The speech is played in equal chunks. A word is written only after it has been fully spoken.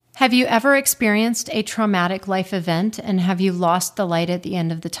Have you ever experienced a traumatic life event, and have you lost the light at the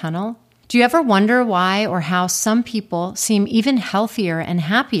end of the tunnel? Do you ever wonder why or how some people seem even healthier and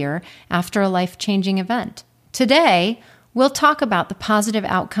happier after a life-changing event? Today, we'll talk about the positive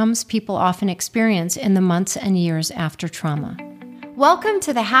outcomes people often experience in the months and years after trauma. Welcome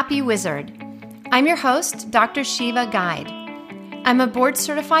to The Happy Wizard. I'm your host, Dr. Shiva Guide. I'm a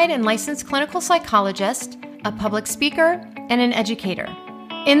board-certified and licensed clinical psychologist, a public speaker, and an educator.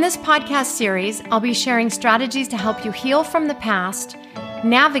 In this podcast series, I'll be sharing strategies to help you heal from the past,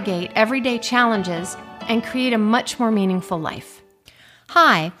 navigate everyday challenges, and create a much more meaningful life.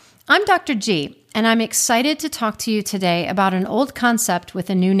 Hi, I'm Dr. G, and I'm excited to talk to you today about an old concept with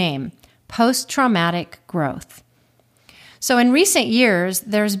a new name, post-traumatic growth. So in recent years,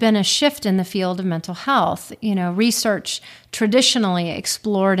 there's been a shift in the field of mental health. Research traditionally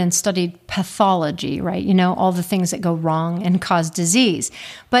explored and studied pathology, right? All the things that go wrong and cause disease.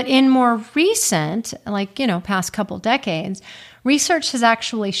 But in more recent, past couple decades, research has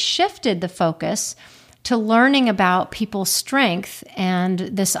actually shifted the focus to learning about people's strength and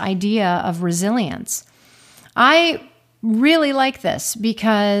this idea of resilience. I really like this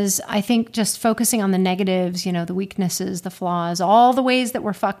because I think just focusing on the negatives, the weaknesses, the flaws, all the ways that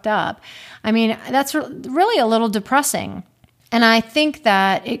we're fucked up, that's really a little depressing. And I think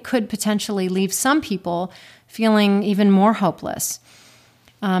that it could potentially leave some people feeling even more hopeless.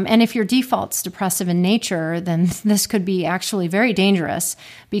 And if your default's depressive in nature, then this could be actually very dangerous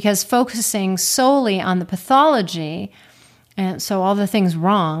because focusing solely on the pathology, and so all the things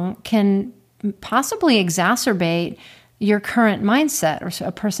wrong, can possibly exacerbate your current mindset or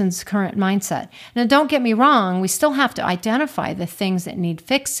a person's current mindset. Now, don't get me wrong, we still have to identify the things that need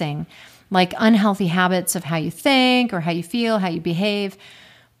fixing, like unhealthy habits of how you think or how you feel, how you behave.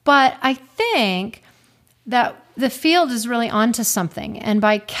 But I think that the field is really onto something. And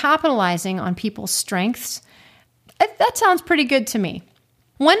by capitalizing on people's strengths, that sounds pretty good to me.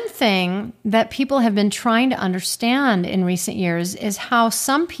 One thing that people have been trying to understand in recent years is how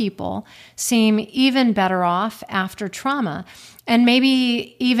some people seem even better off after trauma and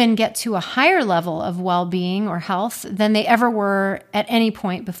maybe even get to a higher level of well-being or health than they ever were at any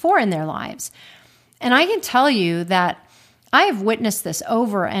point before in their lives. And I can tell you that I have witnessed this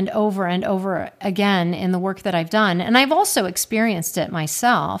over and over and over again in the work that I've done. And I've also experienced it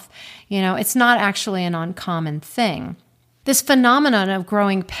myself. It's not actually an uncommon thing. This phenomenon of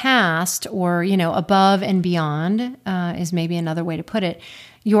growing past or, above and beyond is maybe another way to put it.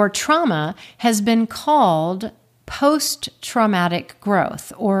 Your trauma has been called post-traumatic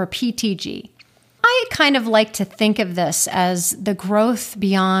growth or PTG. I kind of like to think of this as the growth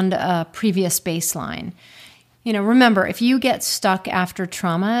beyond a previous baseline. Remember, if you get stuck after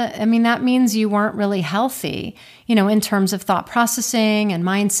trauma, that means you weren't really healthy, in terms of thought processing and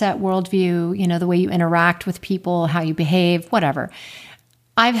mindset, worldview, the way you interact with people, how you behave, whatever.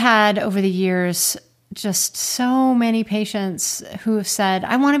 I've had over the years just so many patients who have said,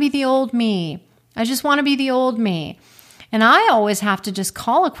 I want to be the old me. I just want to be the old me. And I always have to just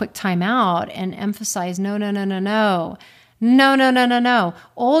call a quick time out and emphasize, no.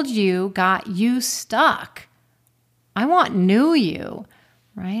 Old you got you stuck. I want new you,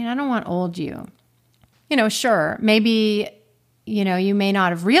 right? I don't want old you. Sure, maybe, you may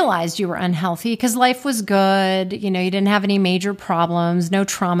not have realized you were unhealthy because life was good. You didn't have any major problems. No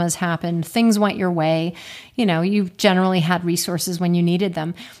traumas happened. Things went your way. You generally had resources when you needed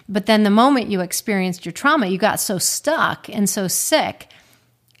them. But then the moment you experienced your trauma, you got so stuck and so sick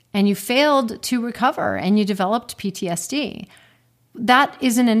and you failed to recover and you developed PTSD. That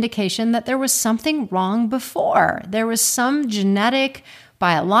is an indication that there was something wrong before. There was some genetic,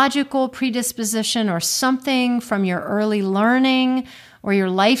 biological predisposition or something from your early learning or your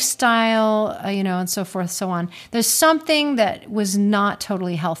lifestyle, and so forth, so on. There's something that was not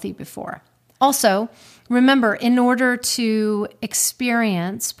totally healthy before. Also, remember, in order to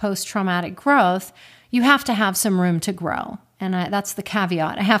experience post-traumatic growth, you have to have some room to grow. And that's the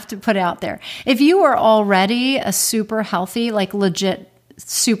caveat I have to put out there. If you were already a super healthy, legit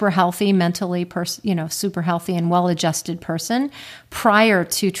super healthy mentally super healthy and well-adjusted person prior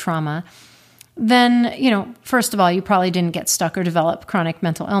to trauma, then, first of all, you probably didn't get stuck or develop chronic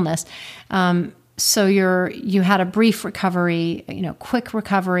mental illness. So you had a brief recovery, quick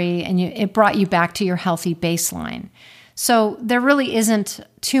recovery, and it brought you back to your healthy baseline. So there really isn't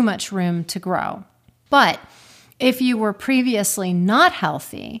too much room to grow. But if you were previously not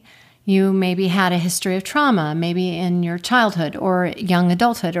healthy, you maybe had a history of trauma, maybe in your childhood or young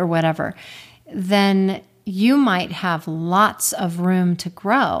adulthood or whatever, then you might have lots of room to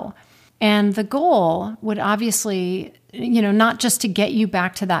grow. And the goal would obviously not just to get you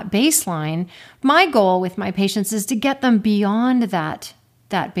back to that baseline. My goal with my patients is to get them beyond that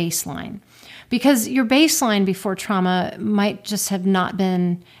baseline. Because your baseline before trauma might just have not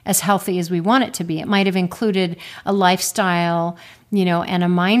been as healthy as we want it to be. It might have included a lifestyle, and a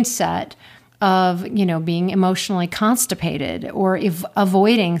mindset of, being emotionally constipated or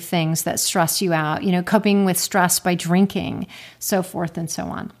avoiding things that stress you out, coping with stress by drinking, so forth and so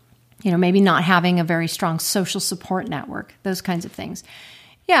on. Maybe not having a very strong social support network, those kinds of things.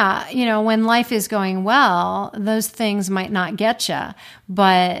 Yeah, when life is going well, those things might not get you,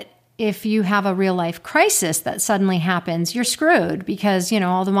 but if you have a real life crisis that suddenly happens, you're screwed because,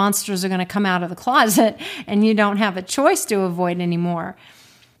 all the monsters are going to come out of the closet and you don't have a choice to avoid anymore.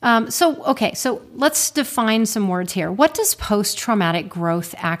 So let's define some words here. What does post-traumatic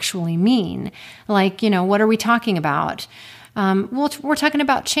growth actually mean? Like, what are we talking about? Well, we're talking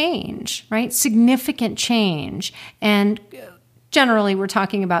about change, right? Significant change. And generally, we're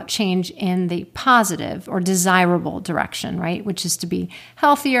talking about change in the positive or desirable direction, right? Which is to be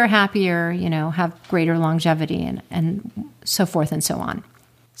healthier, happier, have greater longevity and so forth and so on.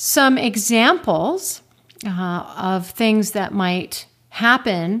 Some examples of things that might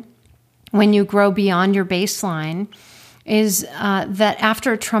happen when you grow beyond your baseline is that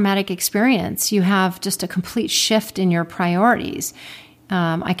after a traumatic experience, you have just a complete shift in your priorities.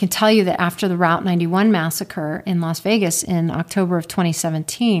 I can tell you that after the Route 91 massacre in Las Vegas in October of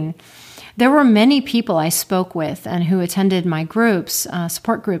 2017, there were many people I spoke with and who attended my groups,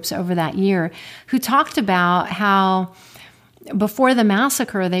 support groups over that year, who talked about how before the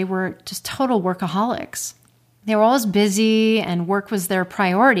massacre, they were just total workaholics. They were always busy and work was their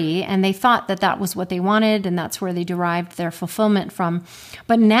priority, and they thought that that was what they wanted and that's where they derived their fulfillment from.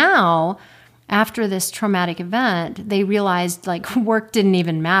 But now, after this traumatic event, they realized work didn't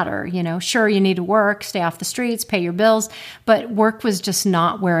even matter. Sure, you need to work, stay off the streets, pay your bills, but work was just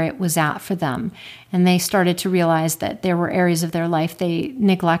not where it was at for them. And they started to realize that there were areas of their life they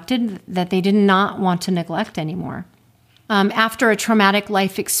neglected that they did not want to neglect anymore. After a traumatic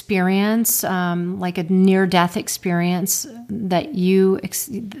life experience, like a near-death experience that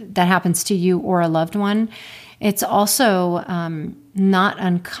happens to you or a loved one, it's also not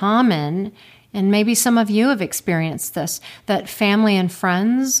uncommon, and maybe some of you have experienced this, that family and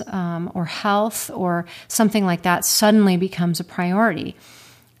friends or health or something like that suddenly becomes a priority.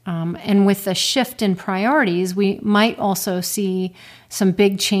 And with the shift in priorities, we might also see some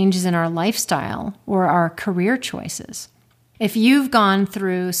big changes in our lifestyle or our career choices. If you've gone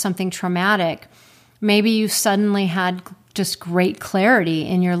through something traumatic, maybe you suddenly had just great clarity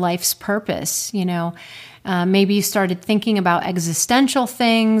in your life's purpose. Maybe you started thinking about existential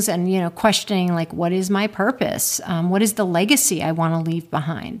things and, questioning what is my purpose? What is the legacy I want to leave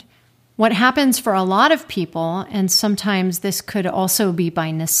behind? What happens for a lot of people, and sometimes this could also be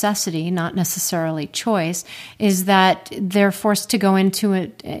by necessity, not necessarily choice, is that they're forced to go into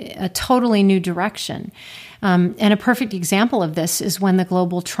a totally new direction. And a perfect example of this is when the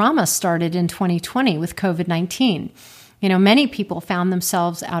global trauma started in 2020 with COVID-19. Many people found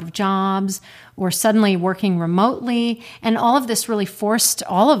themselves out of jobs or suddenly working remotely. And all of this really forced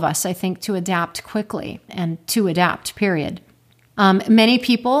all of us, I think, to adapt quickly and to adapt, period. Many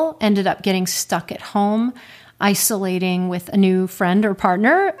people ended up getting stuck at home, isolating with a new friend or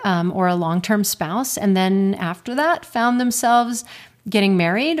partner or a long-term spouse. And then after that, found themselves getting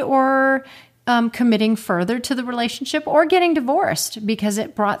married or committing further to the relationship or getting divorced because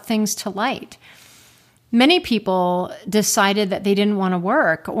it brought things to light. Many people decided that they didn't want to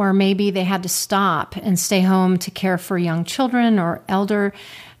work, or maybe they had to stop and stay home to care for young children or elder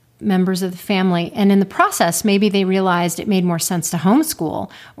members of the family. And in the process, maybe they realized it made more sense to homeschool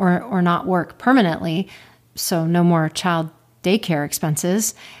or not work permanently, so no more child daycare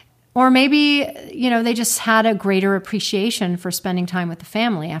expenses. Or maybe, they just had a greater appreciation for spending time with the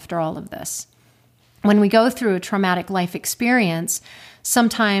family after all of this. When we go through a traumatic life experience,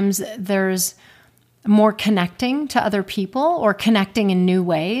 sometimes there's more connecting to other people or connecting in new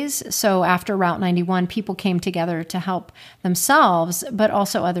ways. So after Route 91, people came together to help themselves, but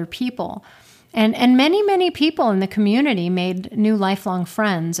also other people. And many, many people in the community made new lifelong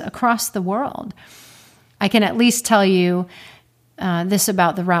friends across the world. I can at least tell you this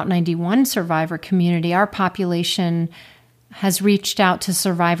about the Route 91 survivor community. Our population has reached out to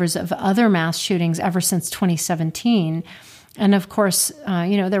survivors of other mass shootings ever since 2017. And of course,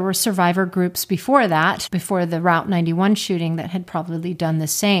 there were survivor groups before that, before the Route 91 shooting, that had probably done the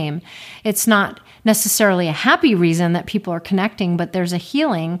same. It's not necessarily a happy reason that people are connecting, but there's a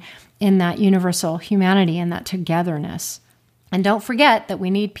healing in that universal humanity and that togetherness. And don't forget that we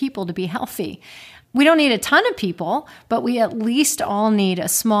need people to be healthy. We don't need a ton of people, but we at least all need a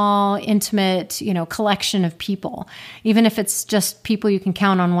small, intimate, collection of people, even if it's just people you can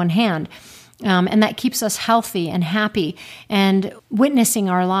count on one hand. And that keeps us healthy and happy and witnessing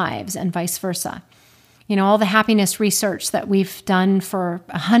our lives and vice versa. All the happiness research that we've done for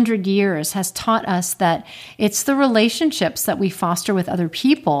 100 years has taught us that it's the relationships that we foster with other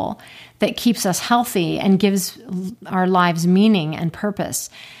people that keeps us healthy and gives our lives meaning and purpose.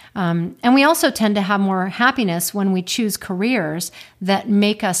 And we also tend to have more happiness when we choose careers that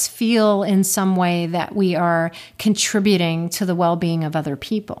make us feel in some way that we are contributing to the well-being of other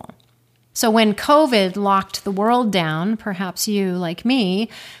people. So when COVID locked the world down, perhaps you, like me,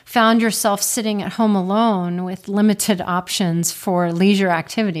 found yourself sitting at home alone with limited options for leisure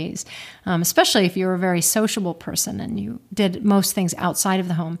activities, especially if you were a very sociable person and you did most things outside of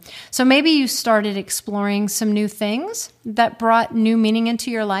the home. So maybe you started exploring some new things that brought new meaning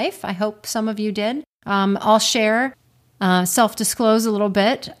into your life. I hope some of you did. I'll share, self-disclose a little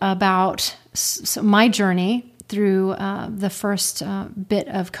bit about my journey through the first bit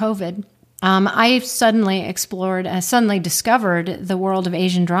of COVID. I suddenly discovered the world of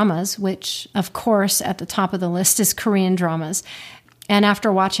Asian dramas, which, of course, at the top of the list is Korean dramas. And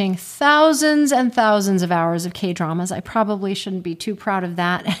after watching thousands and thousands of hours of K-dramas, I probably shouldn't be too proud of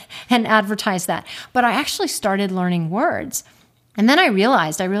that and advertise that. But I actually started learning words. And then I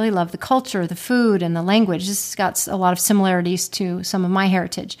realized I really love the culture, the food, and the language. This has got a lot of similarities to some of my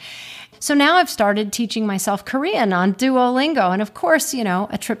heritage. So now I've started teaching myself Korean on Duolingo. And of course,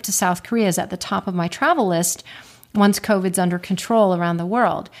 a trip to South Korea is at the top of my travel list once COVID's under control around the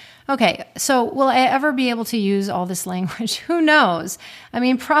world. Okay, so will I ever be able to use all this language? Who knows? I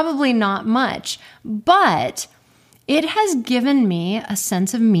mean, probably not much, but it has given me a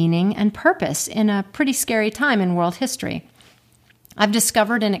sense of meaning and purpose in a pretty scary time in world history. I've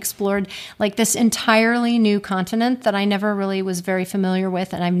discovered and explored this entirely new continent that I never really was very familiar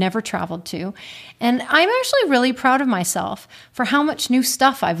with and I've never traveled to. And I'm actually really proud of myself for how much new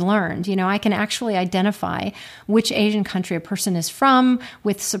stuff I've learned. I can actually identify which Asian country a person is from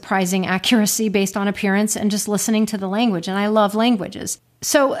with surprising accuracy based on appearance and just listening to the language. And I love languages.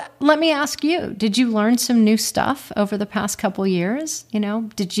 So let me ask you, did you learn some new stuff over the past couple years?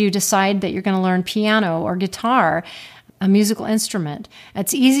 Did you decide that you're going to learn piano or guitar? A musical instrument.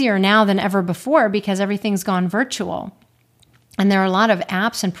 It's easier now than ever before because everything's gone virtual. And there are a lot of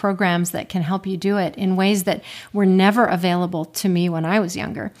apps and programs that can help you do it in ways that were never available to me when I was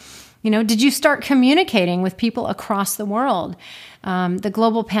younger. Did you start communicating with people across the world? The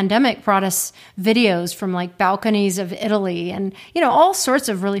global pandemic brought us videos from balconies of Italy and, all sorts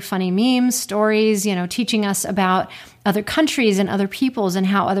of really funny memes, stories, teaching us about other countries and other peoples and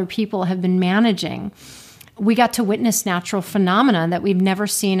how other people have been managing. We got to witness natural phenomena that we've never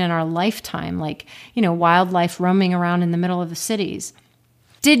seen in our lifetime, like, wildlife roaming around in the middle of the cities.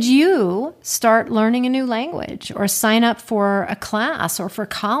 Did you start learning a new language or sign up for a class or for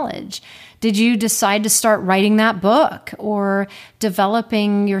college? Did you decide to start writing that book or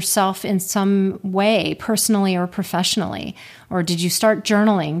developing yourself in some way, personally or professionally? Or did you start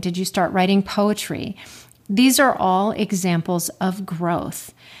journaling? Did you start writing poetry? These are all examples of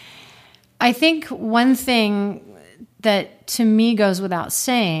growth. I think one thing that to me goes without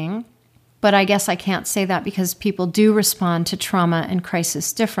saying, but I guess I can't say that because people do respond to trauma and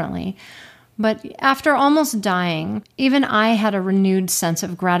crisis differently. But after almost dying, even I had a renewed sense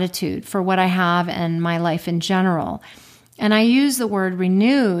of gratitude for what I have and my life in general. And I use the word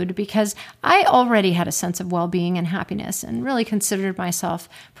renewed because I already had a sense of well-being and happiness and really considered myself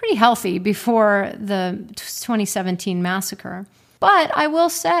pretty healthy before the 2017 massacre. But I will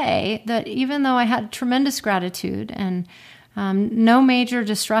say that even though I had tremendous gratitude and no major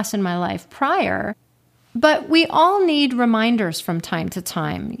distress in my life prior, but we all need reminders from time to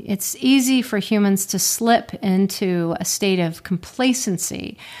time. It's easy for humans to slip into a state of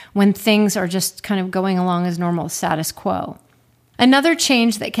complacency when things are just kind of going along as normal status quo. Another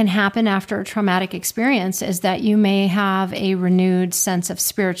change that can happen after a traumatic experience is that you may have a renewed sense of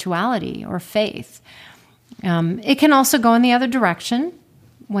spirituality or faith. It can also go in the other direction.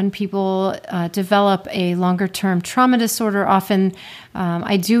 When people develop a longer-term trauma disorder, often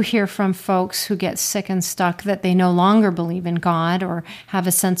I do hear from folks who get sick and stuck that they no longer believe in God or have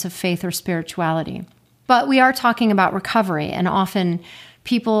a sense of faith or spirituality. But we are talking about recovery, and often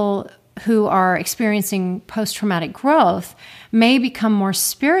people who are experiencing post-traumatic growth may become more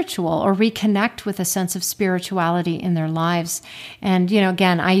spiritual or reconnect with a sense of spirituality in their lives. And,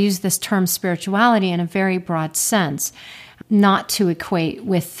 again, I use this term spirituality in a very broad sense, not to equate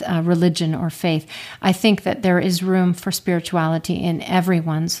with religion or faith. I think that there is room for spirituality in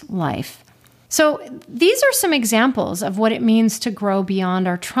everyone's life. So these are some examples of what it means to grow beyond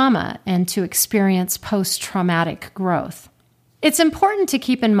our trauma and to experience post-traumatic growth. It's important to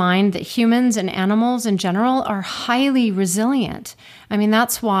keep in mind that humans and animals in general are highly resilient. I mean,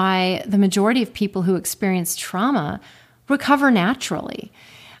 that's why the majority of people who experience trauma recover naturally.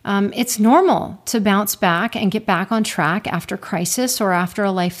 It's normal to bounce back and get back on track after crisis or after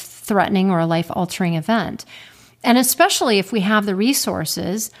a life-threatening or a life-altering event. And especially if we have the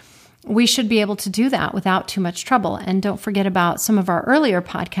resources, we should be able to do that without too much trouble. And don't forget about some of our earlier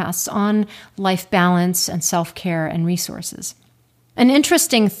podcasts on life balance and self-care and resources. An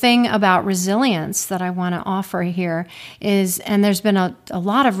interesting thing about resilience that I want to offer here is, and there's been a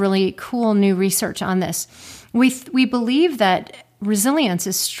lot of really cool new research on this, we believe that resilience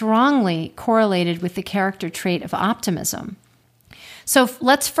is strongly correlated with the character trait of optimism. So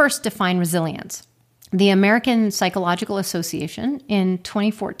let's first define resilience. The American Psychological Association in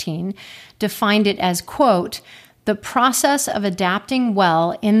 2014 defined it as, quote, the process of adapting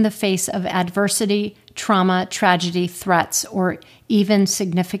well in the face of adversity, trauma, tragedy, threats, or even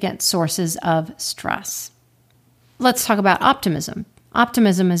significant sources of stress. Let's talk about optimism.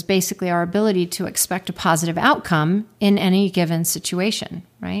 Optimism is basically our ability to expect a positive outcome in any given situation,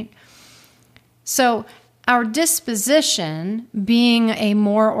 right? So our disposition, being a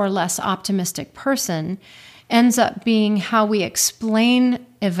more or less optimistic person, ends up being how we explain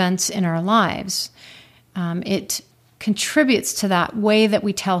events in our lives. It contributes to that way that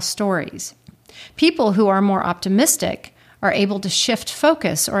we tell stories. People who are more optimistic are able to shift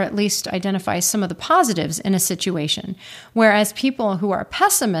focus or at least identify some of the positives in a situation, whereas people who are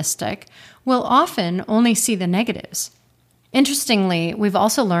pessimistic will often only see the negatives. Interestingly, we've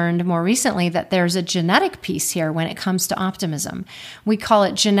also learned more recently that there's a genetic piece here when it comes to optimism. We call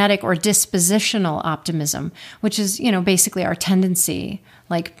it genetic or dispositional optimism, which is, basically our tendency,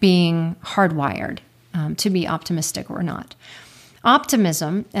 like being hardwired to be optimistic or not.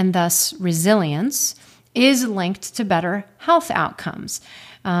 Optimism, and thus resilience, is linked to better health outcomes,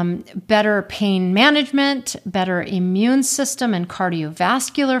 better pain management, better immune system and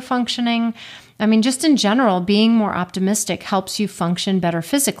cardiovascular functioning. I mean, just in general, being more optimistic helps you function better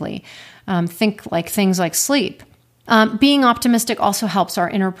physically. Think like things like sleep. Being optimistic also helps our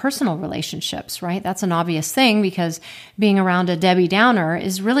interpersonal relationships, right? That's an obvious thing because being around a Debbie Downer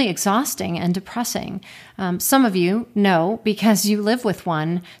is really exhausting and depressing. Some of you know because you live with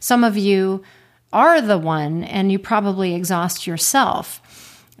one. Some of you are the one and you probably exhaust yourself.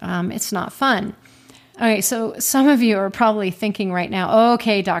 It's not fun. Okay, so some of you are probably thinking right now,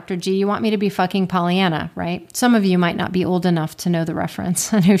 okay, Dr. G, you want me to be fucking Pollyanna, right? Some of you might not be old enough to know the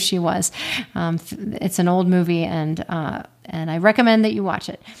reference and who she was. It's an old movie, and I recommend that you watch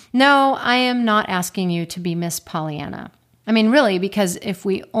it. No, I am not asking you to be Miss Pollyanna. I mean, really, because if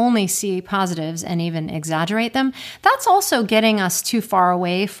we only see positives and even exaggerate them, that's also getting us too far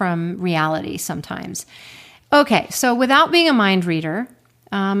away from reality sometimes. Okay, so without being a mind reader,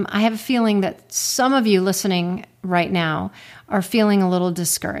 I have a feeling that some of you listening right now are feeling a little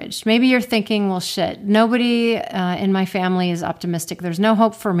discouraged. Maybe you're thinking, well, shit, nobody in my family is optimistic. There's no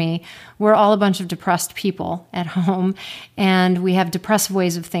hope for me. We're all a bunch of depressed people at home, and we have depressive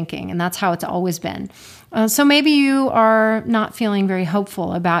ways of thinking, and that's how it's always been. So maybe you are not feeling very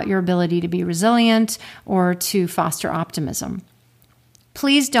hopeful about your ability to be resilient or to foster optimism.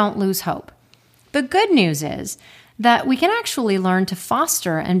 Please don't lose hope. The good news is that we can actually learn to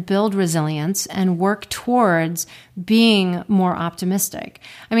foster and build resilience and work towards being more optimistic.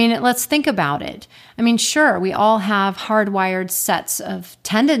 I mean, let's think about it. I mean, sure, we all have hardwired sets of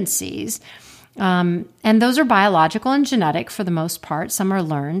tendencies, and those are biological and genetic for the most part. Some are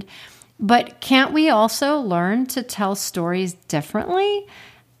learned. But can't we also learn to tell stories differently?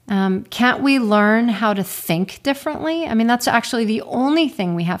 Can't we learn how to think differently? I mean, that's actually the only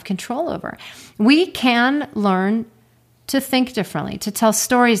thing we have control over. We can learn to think differently, to tell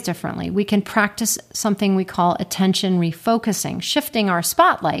stories differently. We can practice something we call attention refocusing, shifting our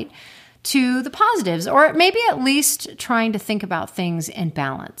spotlight to the positives, or maybe at least trying to think about things in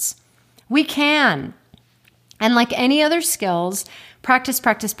balance. We can. And like any other skills, practice,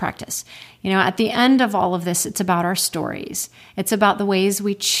 practice, practice. At the end of all of this, it's about our stories. It's about the ways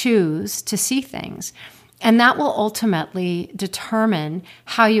we choose to see things. And that will ultimately determine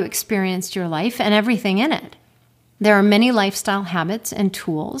how you experienced your life and everything in it. There are many lifestyle habits and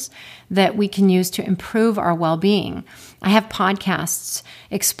tools that we can use to improve our well-being. I have podcasts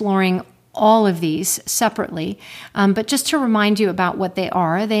exploring all of these separately, but just to remind you about what they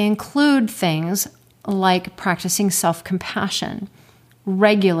are, they include things like practicing self-compassion,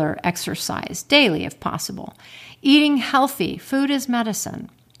 regular exercise, daily if possible, eating healthy, food is medicine,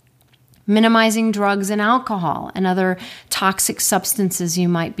 minimizing drugs and alcohol and other toxic substances you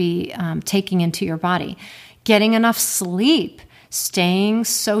might be taking into your body, getting enough sleep, staying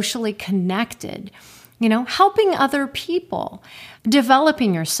socially connected, helping other people,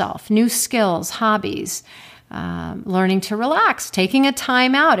 developing yourself, new skills, hobbies, learning to relax, taking a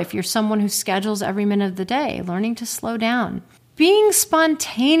time out if you're someone who schedules every minute of the day, learning to slow down, being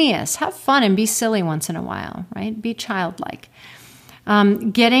spontaneous, have fun and be silly once in a while, right? Be childlike.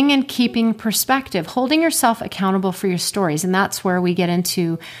 Getting and keeping perspective, holding yourself accountable for your stories. And that's where we get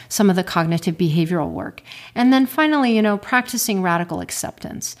into some of the cognitive behavioral work. And then finally, practicing radical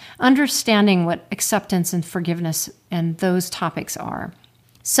acceptance, understanding what acceptance and forgiveness and those topics are.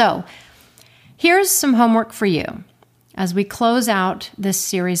 So here's some homework for you as we close out this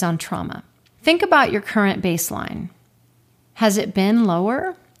series on trauma. Think about your current baseline. Has it been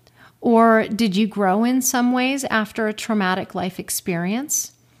lower? Or did you grow in some ways after a traumatic life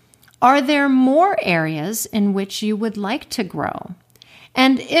experience? Are there more areas in which you would like to grow?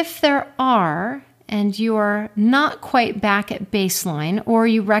 And if there are, and you are not quite back at baseline, or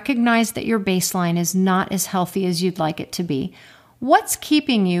you recognize that your baseline is not as healthy as you'd like it to be, what's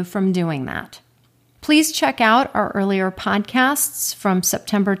keeping you from doing that? Please check out our earlier podcasts from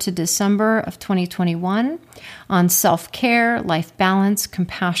September to December of 2021 on self-care, life balance,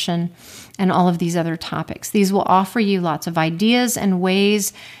 compassion, and all of these other topics. These will offer you lots of ideas and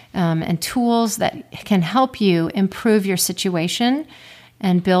ways and tools that can help you improve your situation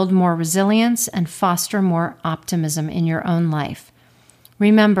and build more resilience and foster more optimism in your own life.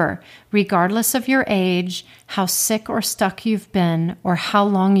 Remember, regardless of your age, how sick or stuck you've been, or how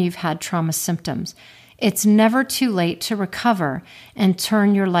long you've had trauma symptoms, it's never too late to recover and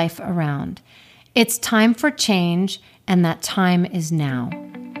turn your life around. It's time for change, and that time is now.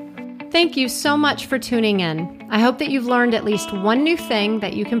 Thank you so much for tuning in. I hope that you've learned at least one new thing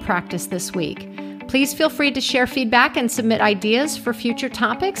that you can practice this week. Please feel free to share feedback and submit ideas for future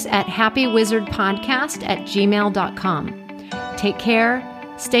topics at happywizardpodcast@gmail.com. Take care,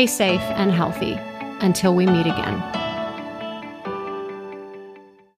 stay safe and healthy. Until we meet again.